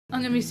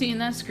I'm gonna be seeing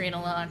that screen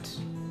a lot.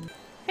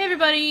 Hey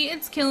everybody,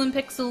 it's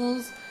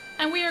KillinPixels,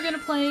 and we are gonna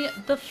play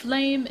The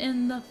Flame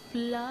in the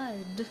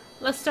Flood.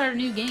 Let's start a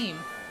new game.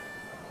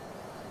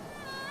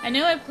 I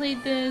know I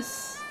played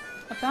this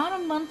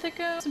about a month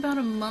ago. It's about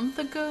a month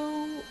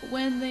ago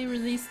when they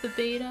released the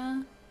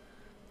beta.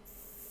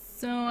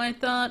 So I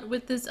thought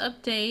with this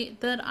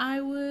update that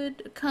I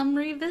would come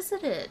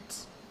revisit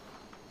it.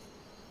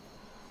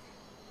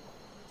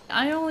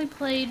 I only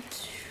played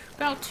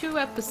about 2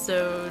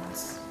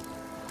 episodes,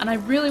 and I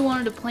really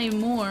wanted to play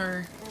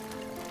more,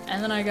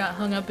 and then I got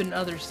hung up in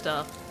other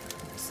stuff.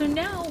 So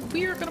now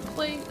we are gonna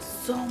play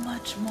so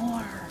much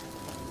more.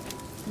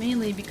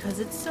 Mainly because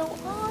it's so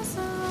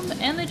awesome!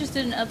 And they just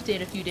did an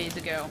update a few days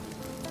ago.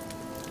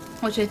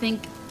 Which I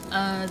think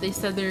they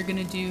said they're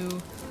gonna do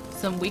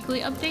some weekly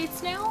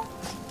updates now.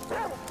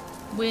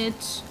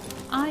 Which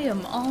I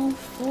am all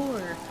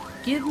for.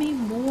 Give me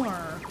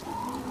more.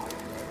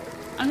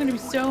 I'm gonna be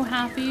so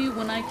happy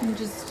when I can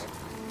just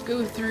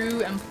go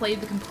through and play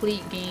the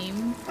complete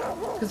game.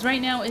 Because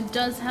right now it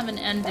does have an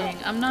ending.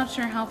 I'm not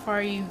sure how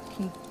far you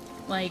can,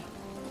 like,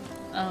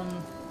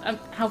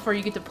 how far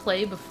you get to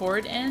play before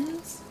it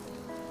ends.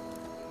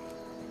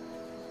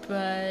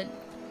 But,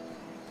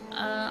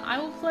 I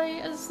will play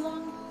as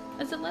long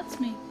as it lets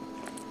me.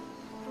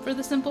 For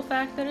the simple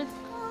fact that it's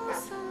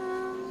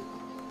awesome.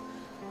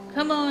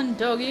 Come on,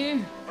 doggy.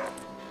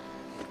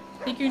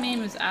 I think your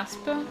name is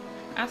Aspa?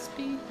 Asp?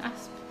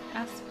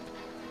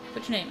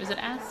 What's your name? Is it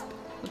Asp?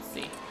 Let's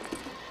see.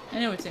 I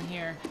know it's in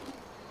here.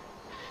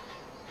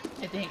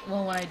 I think.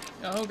 Well, when I...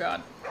 Oh,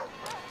 God.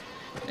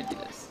 I do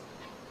this.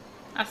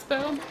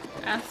 Aspo?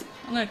 Asp?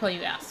 I'm gonna call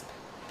you Asp.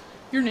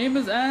 Your name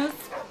is Asp?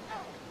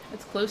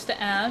 It's close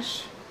to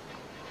Ash.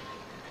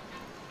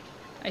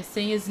 I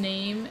say his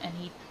name, and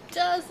he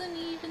doesn't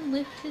even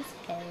lift his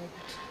head.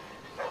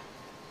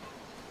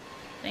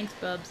 Thanks,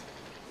 Bubs.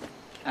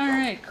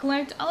 Alright,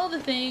 collect all the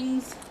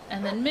things,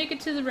 and then make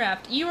it to the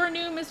raft. You are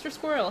new, Mr.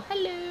 Squirrel.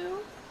 Hello!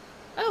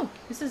 Oh,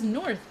 this is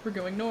north. We're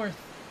going north.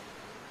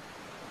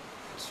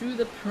 To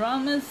the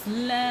promised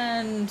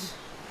land.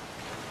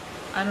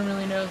 I don't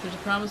really know if there's a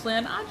promised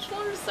land. I just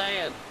wanted to say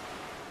it.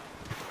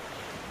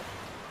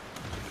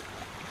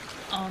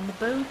 On the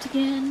boat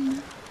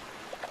again.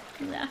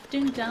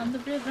 Rafting down the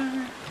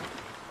river.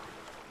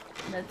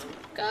 Let's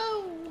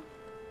go!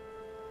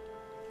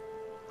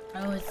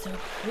 Oh, it's so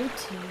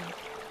pretty.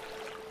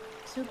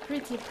 So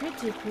pretty,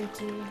 pretty,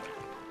 pretty.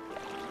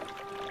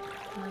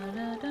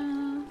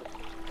 Da-da-da.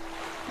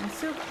 And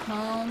so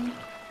calm.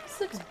 This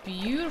looks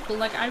beautiful.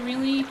 Like, I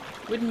really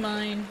wouldn't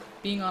mind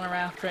being on a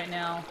raft right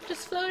now.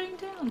 Just floating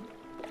down.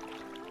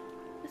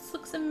 This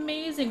looks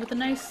amazing with a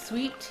nice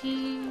sweet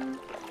tea.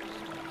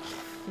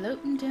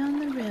 Floating down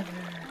the river.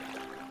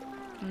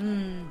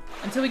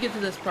 Until we get to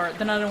this part,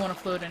 then I don't want to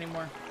float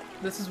anymore.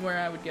 This is where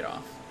I would get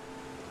off.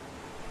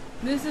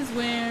 This is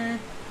where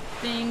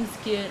things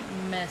get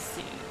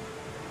messy.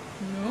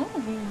 No,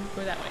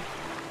 go that way.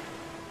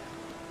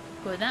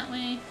 Go that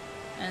way,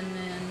 and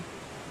then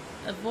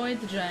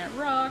avoid the giant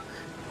rock.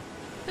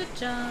 Good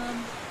job.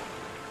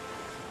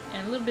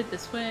 And a little bit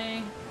this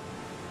way.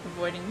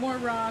 Avoiding more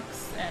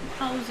rocks and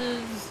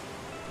houses.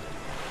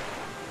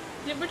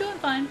 Yeah, we're doing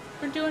fine.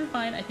 We're doing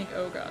fine. I think,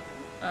 oh god.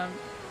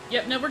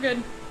 Yep, no, we're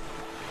good.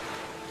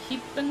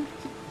 Keepin',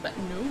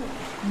 no.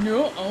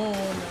 No, oh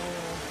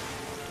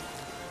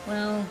no.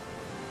 Well,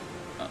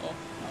 uh-oh.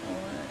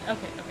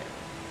 Okay.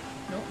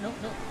 No.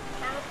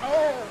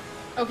 Oh.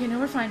 Okay, no,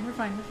 we're fine. We're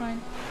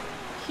fine.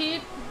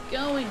 Keep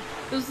going.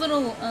 Those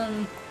little,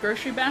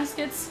 grocery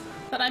baskets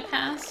that I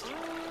passed,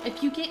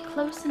 if you get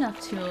close enough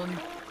to them,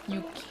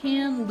 you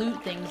can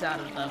loot things out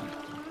of them.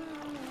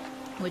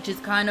 Which is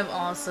kind of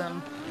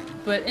awesome.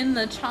 But in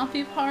the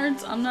choppy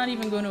parts, I'm not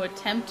even going to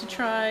attempt to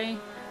try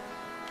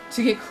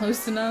to get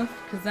close enough,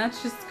 because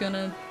that's just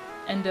gonna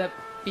end up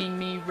being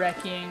me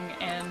wrecking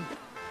and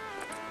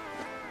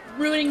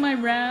ruining my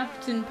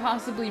raft and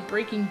possibly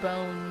breaking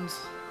bones,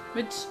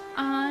 which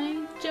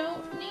I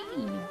don't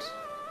need.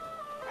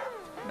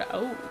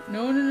 Oh,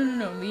 no.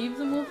 Leave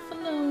the wolf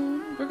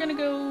alone. We're gonna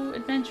go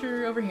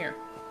adventure over here.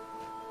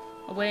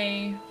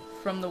 Away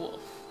from the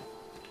wolf.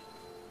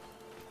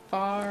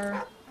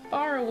 Far,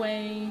 far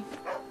away.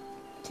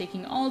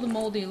 Taking all the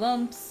moldy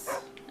lumps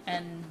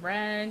and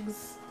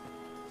rags.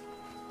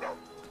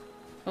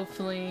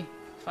 Hopefully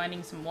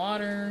finding some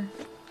water.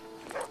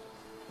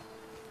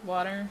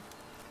 Water?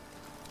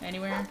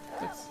 Anywhere?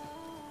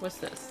 What's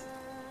this?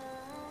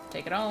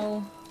 Take it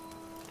all.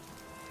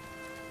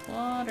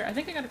 Water. I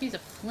think I got a piece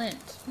of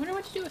flint. I wonder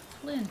what to do with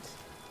flint.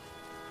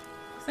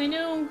 Because I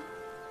know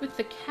with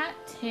the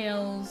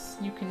cattails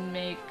you can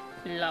make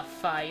la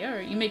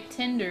fire. You make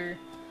tinder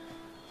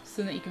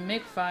so that you can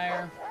make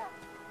fire.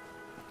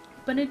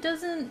 But it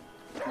doesn't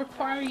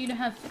require you to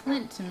have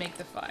flint to make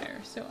the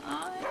fire. So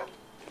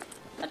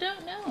I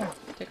don't know.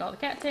 Take all the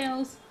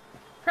cattails.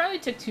 Probably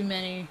took too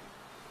many.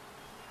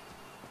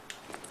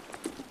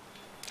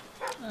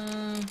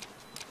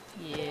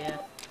 Yeah.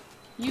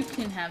 You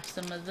can have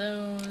some of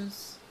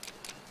those.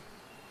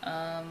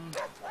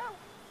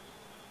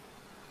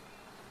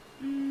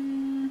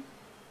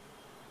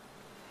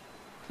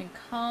 can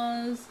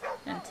cause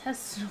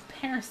intestinal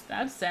parasites.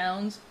 That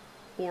sounds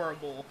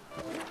horrible.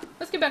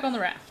 Let's get back on the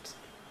raft.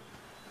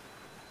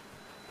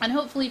 And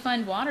hopefully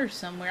find water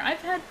somewhere.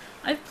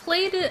 I've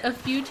played it a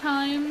few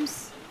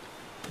times.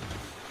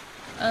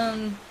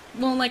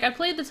 Well, like, I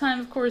played the time,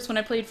 of course, when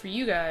I played for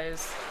you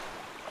guys.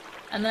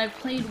 And then I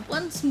played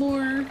once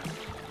more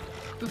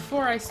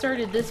before I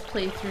started this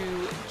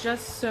playthrough,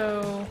 just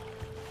so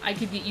I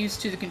could get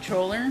used to the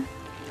controller,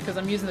 because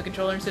I'm using the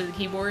controller instead of the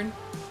keyboard.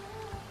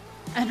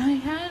 And I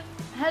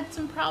had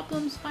some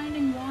problems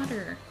finding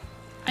water.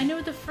 I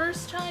know the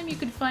first time you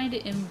could find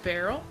it in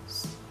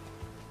barrels,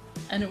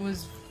 and it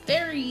was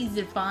very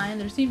easy to find.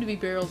 There seemed to be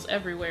barrels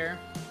everywhere.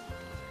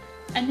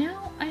 And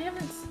now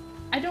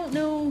I don't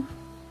know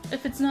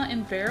if it's not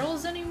in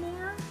barrels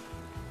anymore,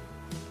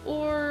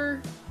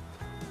 or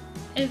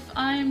if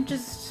I'm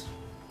just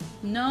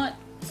not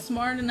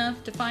smart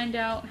enough to find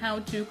out how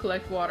to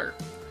collect water.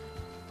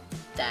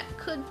 That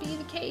could be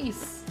the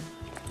case.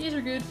 These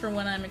are good for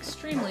when I'm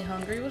extremely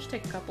hungry. We'll just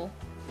take a couple.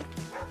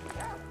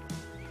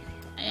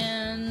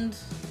 And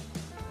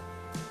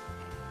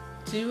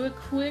do a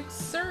quick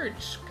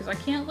search, because I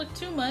can't look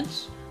too much,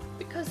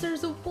 because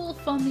there's a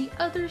wolf on the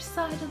other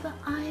side of the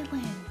island.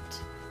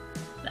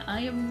 And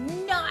I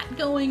am not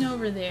going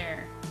over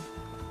there.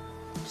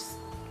 Just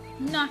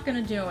not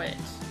gonna do it.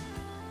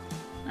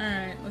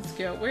 Alright, let's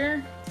go.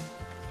 Where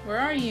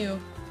are you?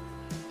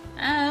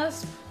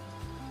 Asp!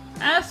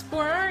 Asp,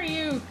 where are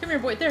you? Come here,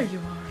 boy. There you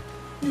are.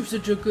 You're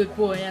such a good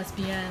boy,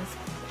 Aspy Asp.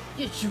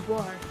 Yes, you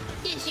are.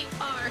 Yes, you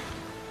are.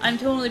 I'm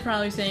totally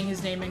probably saying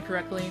his name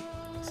incorrectly.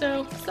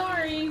 So,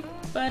 sorry,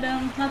 but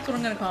that's what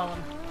I'm gonna call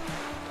him.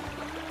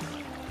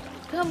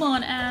 Come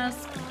on,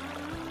 Asp.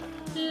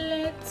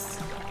 Let's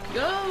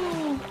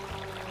go!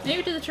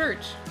 Maybe to the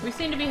church. We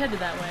seem to be headed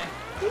that way.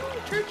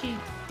 Ooh, churchy.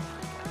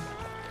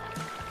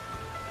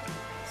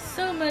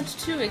 So much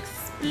to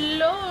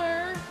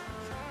explore.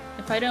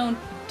 If I don't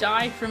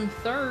die from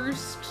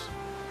thirst.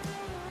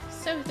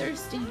 So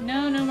thirsty.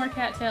 No more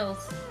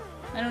cattails.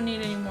 I don't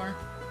need any more.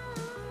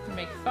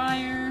 Make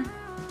fire.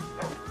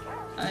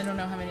 I don't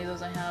know how many of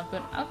those I have,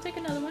 but I'll take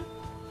another one.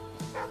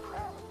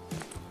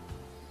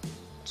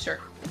 Sure.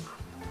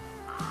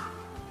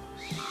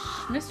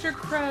 Mr.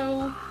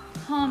 Crow,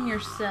 calm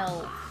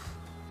yourself.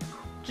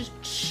 Just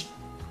shh,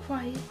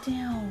 quiet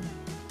down.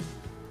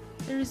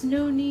 There is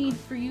no need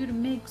for you to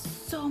make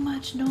so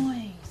much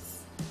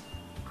noise.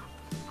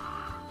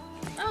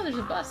 Oh, there's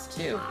a bus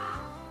too.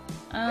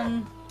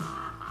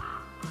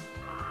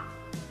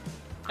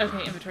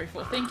 Okay, inventory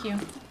full. Thank you.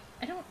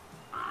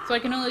 So I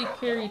can only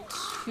carry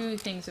 2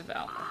 things of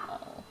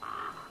alcohol.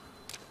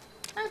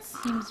 That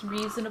seems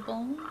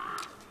reasonable.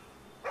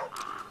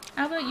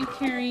 How about you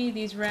carry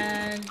these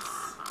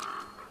rags,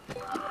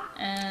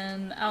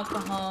 and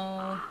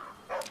alcohol,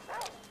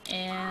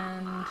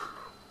 and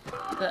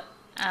the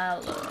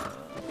aloe.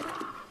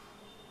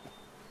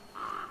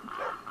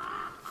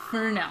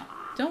 For now.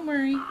 Don't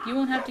worry, you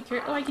won't have to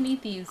carry— oh, I can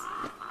eat these.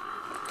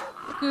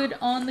 Good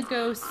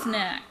on-the-go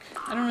snack.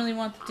 I don't really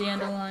want the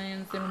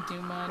dandelions, they don't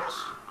do much.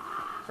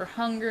 For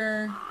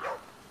hunger.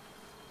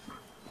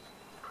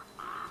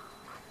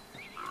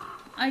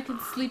 I could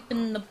sleep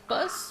in the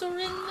bus or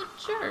in the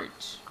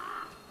church.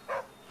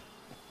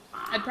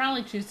 I'd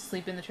probably choose to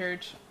sleep in the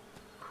church.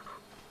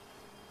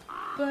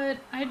 But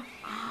I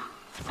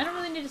don't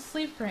really need to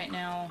sleep right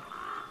now.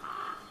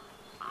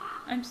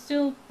 I'm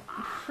still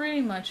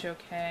pretty much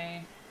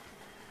okay.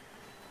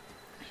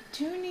 I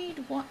do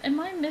need what? Am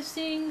I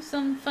missing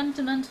some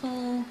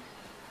fundamental,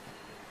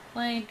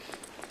 like,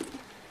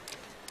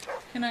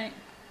 can I—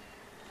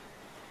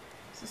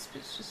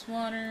 suspicious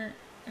water.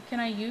 Can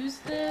I use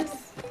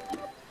this?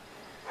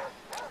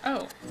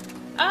 Oh.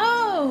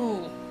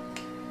 Oh!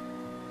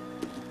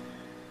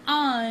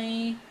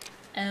 I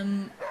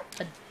am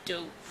a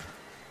dope.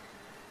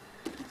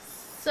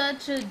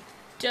 Such a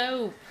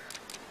dope.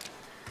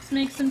 Let's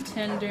make some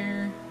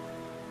tinder.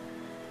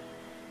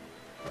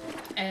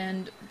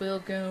 And we'll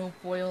go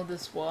boil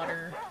this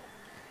water.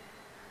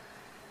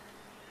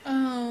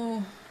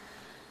 Oh.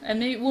 And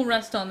maybe we'll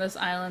rest on this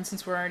island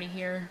since we're already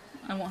here.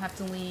 I won't have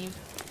to leave,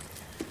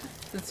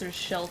 since there's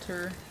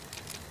shelter.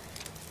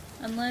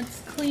 And let's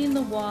clean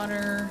the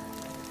water,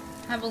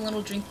 have a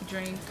little drinky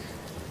drink.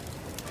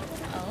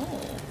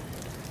 Oh,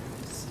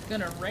 it's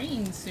gonna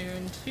rain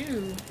soon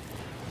too.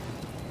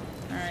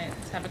 Alright,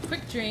 let's have a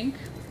quick drink.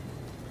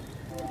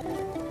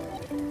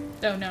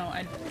 Oh no,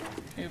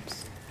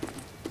 oops.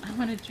 I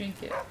wanna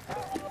drink it.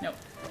 No.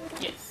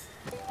 Yes.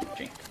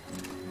 Drink.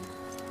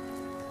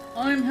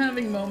 I'm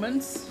having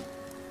moments.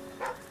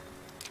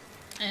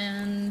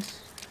 And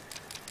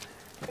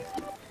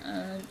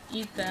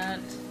eat that.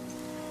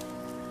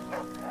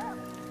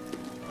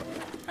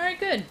 Alright,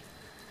 good.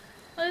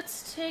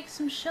 Let's take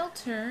some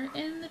shelter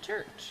in the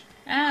church.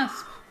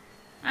 Asp!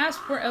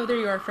 Asp, where— oh, there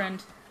you are,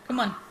 friend.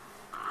 Come on.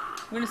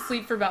 We're gonna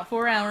sleep for about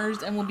 4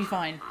 hours and we'll be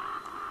fine.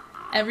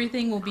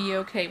 Everything will be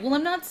okay. Well,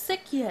 I'm not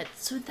sick yet,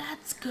 so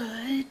that's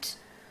good.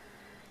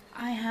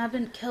 I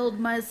haven't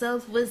killed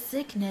myself with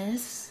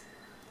sickness.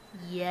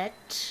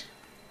 Yet.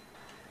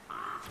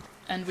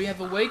 And we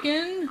have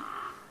awakened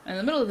in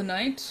the middle of the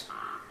night.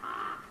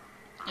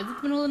 Is it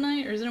the middle of the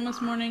night or is it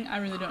almost morning? I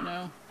really don't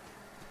know.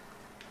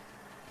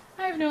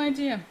 I have no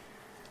idea.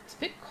 It's a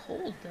bit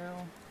cold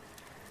though.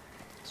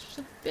 It's just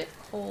a bit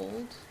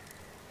cold.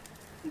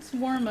 Let's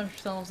warm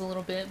ourselves a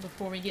little bit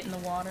before we get in the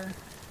water.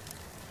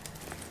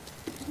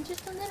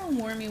 Just a little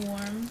warmy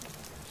warm.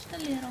 Just a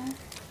little.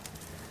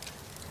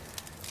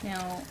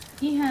 Now,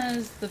 he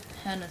has the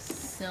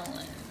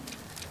penicillin.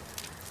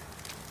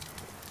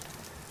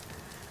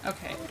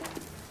 Okay.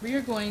 We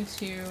are going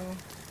to...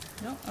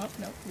 No, oh,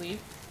 no,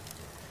 leave.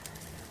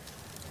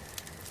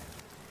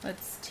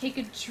 Let's take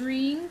a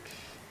drink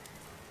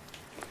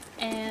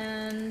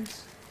and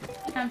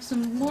have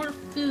some more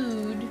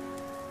food.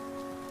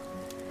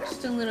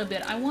 Just a little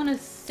bit. I want to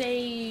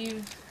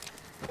save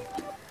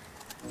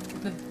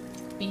the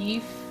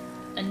beef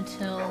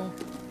until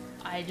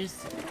I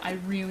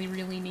really,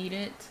 really need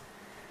it.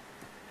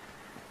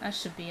 That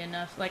should be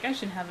enough. Like, I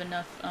should have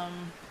enough,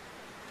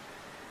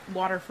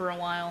 water for a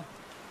while.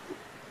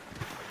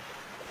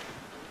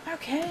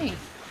 Okay.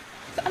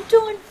 So I'm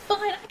doing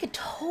fine. I could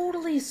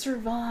totally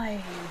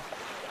survive.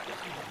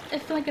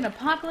 If, like, an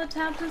apocalypse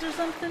happens or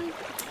something,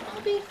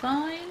 I'll be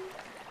fine.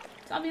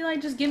 I'll be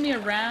like, just give me a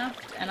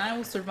raft, and I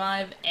will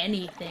survive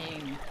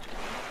anything.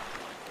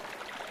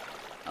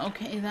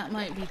 Okay, that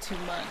might be too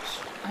much.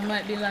 I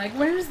might be like,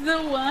 where's the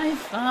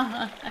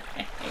Wi-Fi?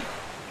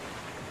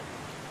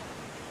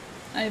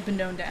 I have been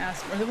known to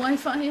ask where the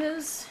Wi-Fi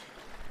is.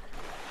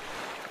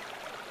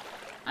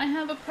 I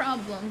have a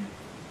problem.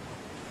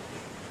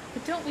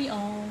 But don't we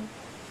all?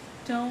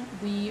 Don't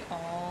we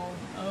all?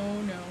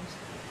 Oh no.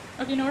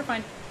 Okay, no, we're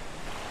fine.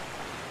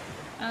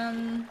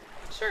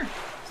 Sure.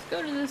 Let's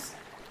go to this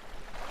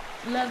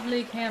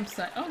lovely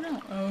campsite. Oh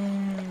no. Oh,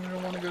 I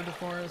don't want to go to the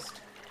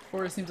forest.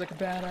 Forest seems like a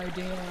bad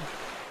idea.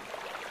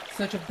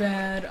 Such a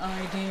bad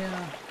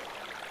idea.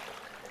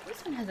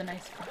 This one has a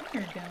nice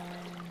fire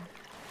going.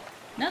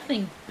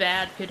 Nothing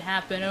bad could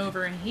happen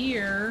over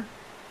here,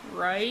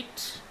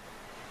 right?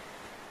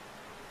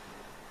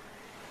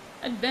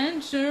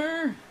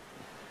 Adventure!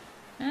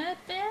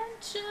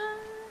 Adventure!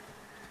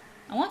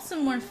 I want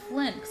some more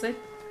flint, because I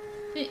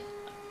think...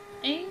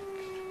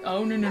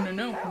 Oh, no, no, no,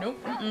 no.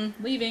 Nope,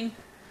 leaving.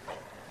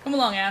 Come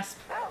along, Aesop.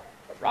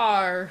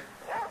 Rawr.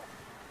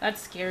 That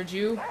scared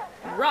you.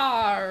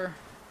 Rawr!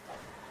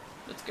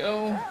 Let's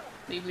go.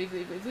 Leave, leave,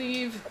 leave, leave,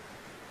 leave.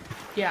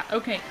 Yeah,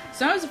 okay.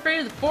 So I was afraid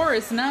of the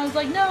forest, and I was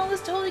like, no,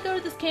 let's totally go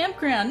to this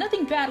campground.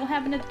 Nothing bad will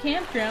happen at the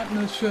campground.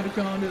 No, should have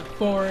gone to the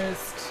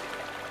forest.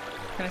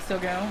 Can I still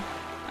go?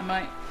 I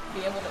might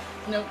be able to...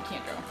 Nope,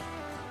 can't go.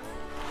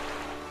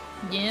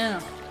 Yeah.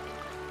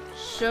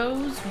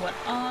 Shows what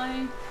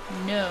I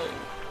know.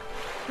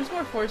 There's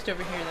more forest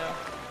over here, though.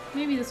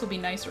 Maybe this will be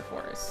nicer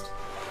forest.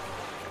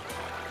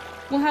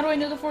 Well, how do I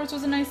know the forest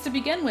wasn't nice to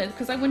begin with?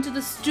 Because I went to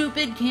the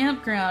stupid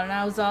campground, and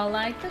I was all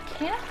like, the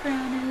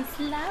campground is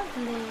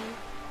lovely.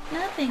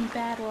 Nothing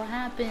bad will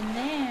happen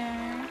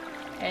there.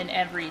 And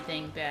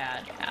everything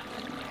bad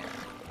happened there.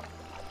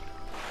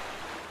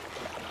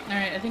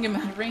 Alright, I think I'm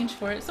out of range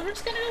for it, so we're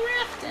just gonna go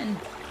rafting.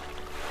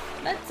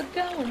 Let's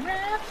go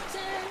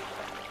rafting.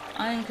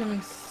 I am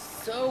coming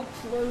so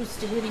close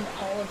to hitting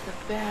all of the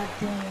bad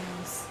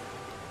things.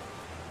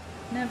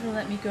 Never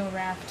let me go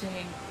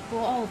rafting.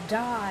 We'll all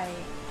die.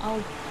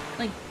 I'll,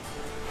 like,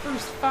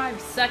 first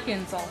 5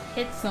 seconds I'll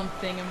hit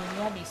something and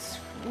we'll all be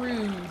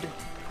screwed.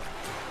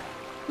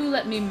 Who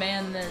let me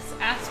man this?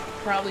 Aesop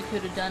probably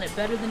could have done it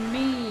better than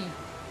me.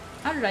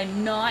 How did I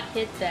not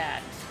hit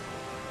that?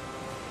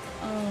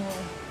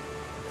 Oh.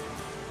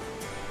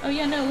 Oh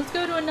yeah, no, let's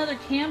go to another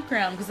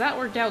campground, because that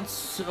worked out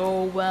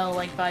so well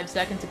like 5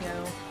 seconds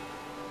ago.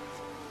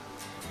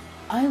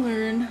 I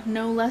learn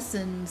no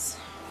lessons.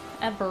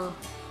 Ever.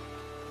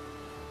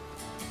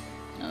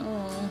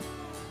 Oh.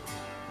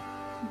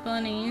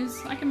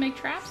 Bunnies. I can make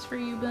traps for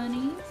you,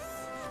 bunnies.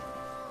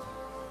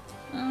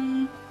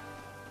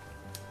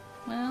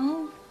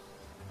 Well,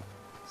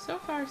 so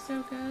far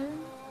so good.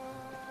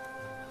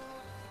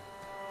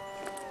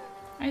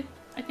 I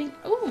think,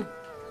 ooh,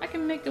 I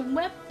can make a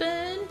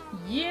weapon.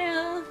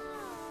 Yeah.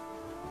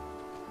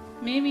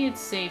 Maybe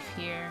it's safe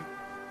here.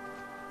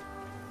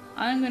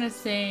 I'm gonna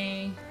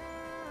say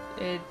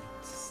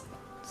it's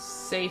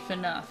safe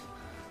enough.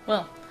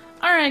 Well,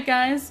 alright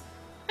guys.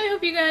 I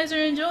hope you guys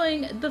are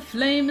enjoying The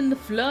Flame in the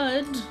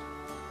Flood.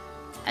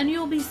 And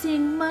you'll be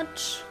seeing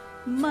much,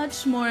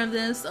 much more of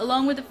this,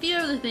 along with a few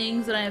other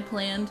things that I have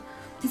planned.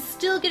 I'm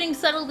still getting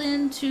settled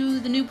into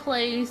the new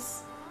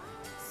place.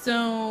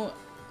 So,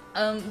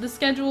 the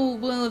schedule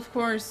will of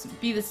course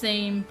be the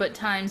same, but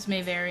times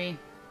may vary.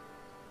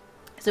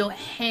 So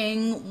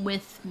hang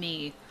with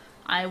me.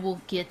 I will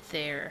get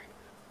there.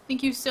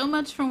 Thank you so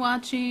much for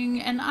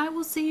watching, and I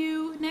will see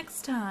you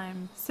next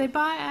time. Say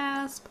bye,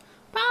 Aesop.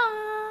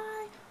 Bye!